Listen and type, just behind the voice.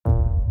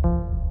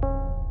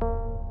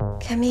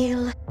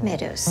Camille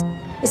Meadows.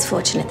 It's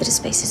fortunate that a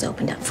space has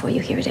opened up for you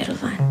here at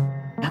Edelvine.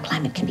 Our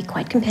climate can be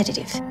quite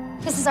competitive.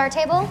 This is our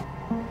table.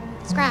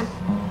 Scram.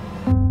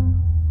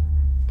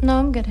 No,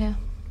 I'm good here.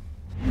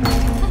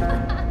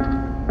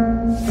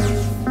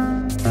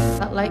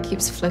 That light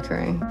keeps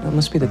flickering. It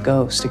must be the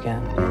ghost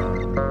again.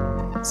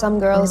 Some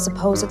girl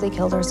supposedly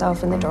killed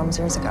herself in the dorms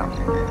years ago.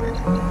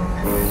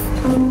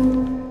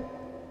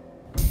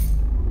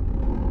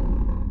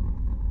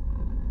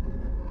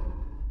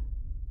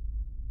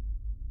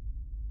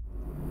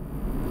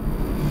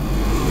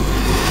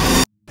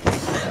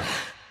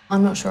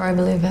 I'm not sure I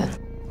believe it.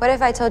 What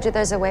if I told you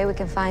there's a way we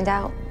can find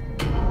out?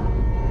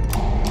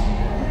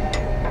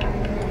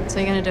 So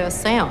you're gonna do a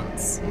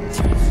seance?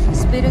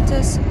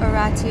 Spiritus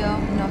oratio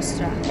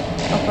nostra,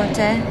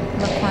 oporte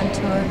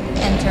loquantur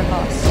inter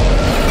vos.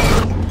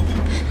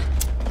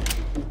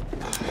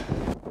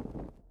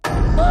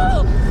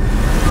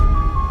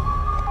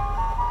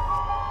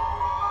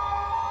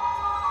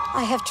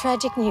 I have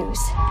tragic news.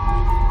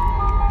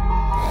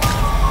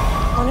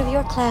 One of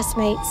your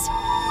classmates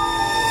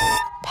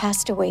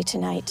passed away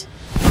tonight.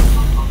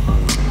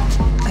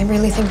 I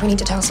really think we need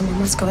to tell someone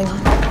what's going on.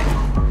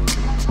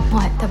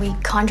 What, that we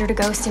conjured a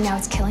ghost and now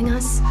it's killing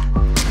us?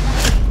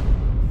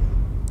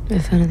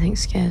 If anything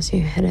scares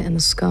you, hit it in the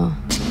skull.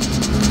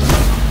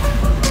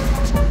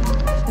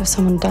 If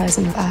someone dies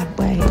in a bad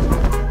way,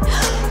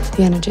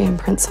 the energy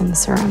imprints on the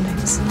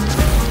surroundings.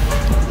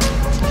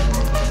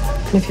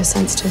 And if you're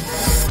sensitive,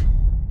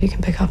 you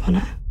can pick up on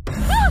it.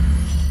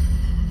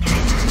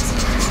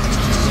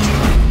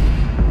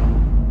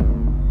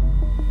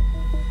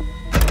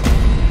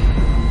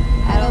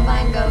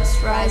 Edelvine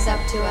ghost, rise up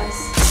to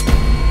us.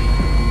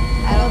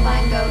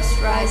 Edelvine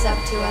ghost, rise up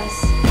to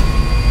us.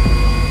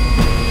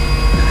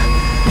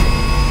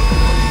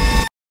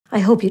 I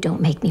hope you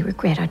don't make me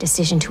regret our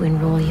decision to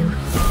enroll you.